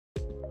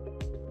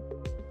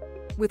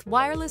With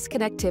wireless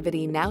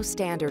connectivity now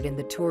standard in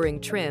the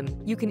Touring trim,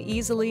 you can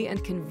easily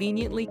and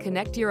conveniently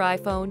connect your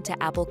iPhone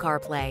to Apple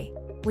CarPlay.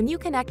 When you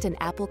connect an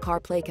Apple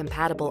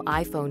CarPlay-compatible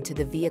iPhone to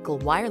the vehicle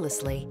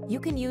wirelessly, you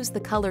can use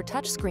the color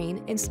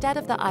touchscreen instead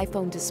of the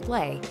iPhone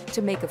display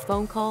to make a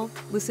phone call,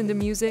 listen to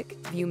music,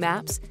 view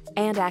maps,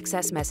 and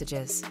access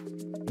messages.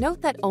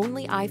 Note that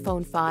only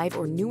iPhone 5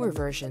 or newer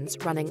versions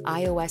running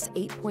iOS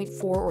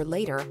 8.4 or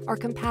later are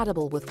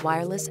compatible with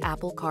wireless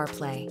Apple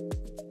CarPlay.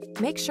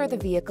 Make sure the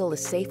vehicle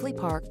is safely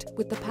parked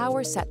with the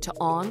power set to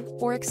on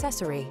or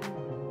accessory.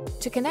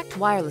 To connect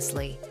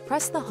wirelessly,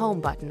 press the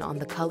Home button on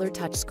the color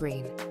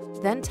touchscreen.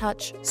 Then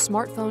touch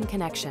Smartphone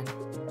Connection.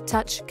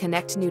 Touch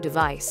Connect New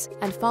Device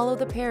and follow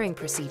the pairing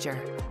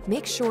procedure.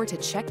 Make sure to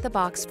check the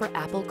box for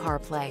Apple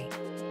CarPlay.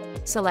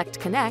 Select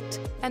Connect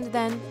and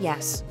then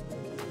Yes.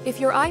 If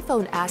your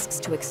iPhone asks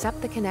to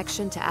accept the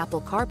connection to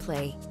Apple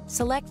CarPlay,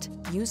 select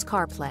Use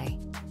CarPlay.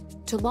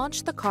 To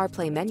launch the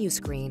CarPlay menu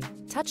screen,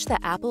 touch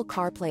the Apple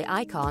CarPlay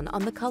icon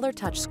on the color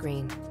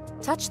touchscreen.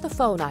 Touch the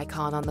phone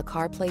icon on the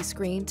CarPlay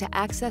screen to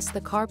access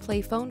the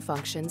CarPlay phone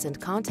functions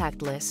and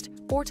contact list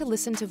or to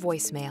listen to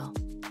voicemail.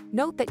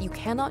 Note that you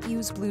cannot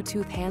use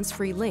Bluetooth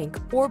hands-free link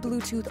or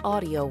Bluetooth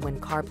audio when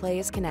CarPlay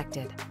is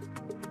connected.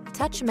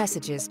 Touch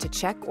Messages to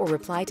check or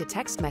reply to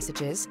text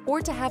messages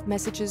or to have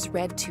messages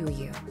read to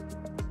you.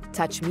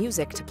 Touch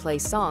Music to play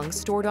songs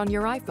stored on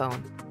your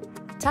iPhone.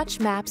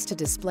 Touch Maps to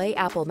display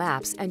Apple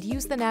Maps and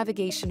use the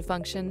navigation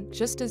function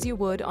just as you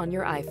would on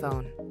your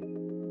iPhone.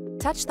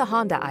 Touch the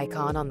Honda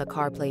icon on the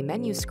CarPlay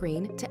menu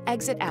screen to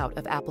exit out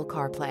of Apple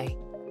CarPlay.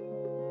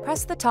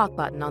 Press the talk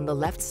button on the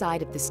left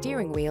side of the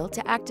steering wheel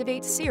to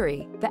activate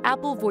Siri, the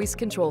Apple voice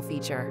control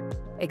feature.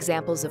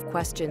 Examples of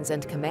questions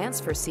and commands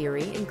for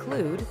Siri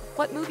include,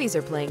 what movies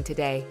are playing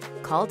today?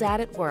 Call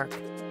Dad at work.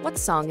 What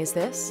song is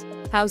this?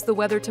 How's the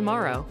weather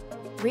tomorrow?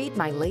 Read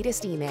my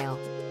latest email.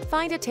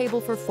 Find a table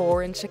for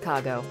 4 in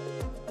Chicago.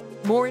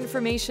 More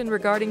information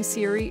regarding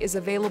Siri is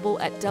available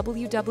at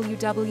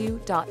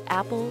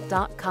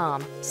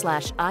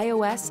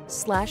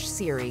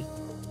www.apple.com/iOS/Siri.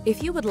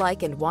 If you would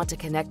like and want to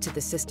connect to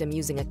the system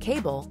using a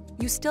cable,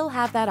 you still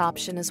have that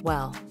option as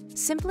well.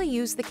 Simply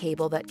use the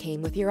cable that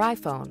came with your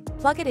iPhone.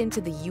 Plug it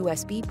into the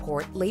USB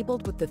port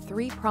labeled with the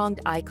 3-pronged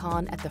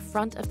icon at the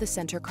front of the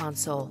center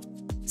console.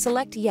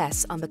 Select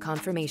Yes on the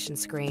confirmation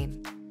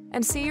screen.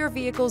 And see your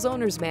vehicle's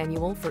owner's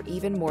manual for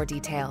even more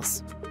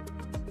details.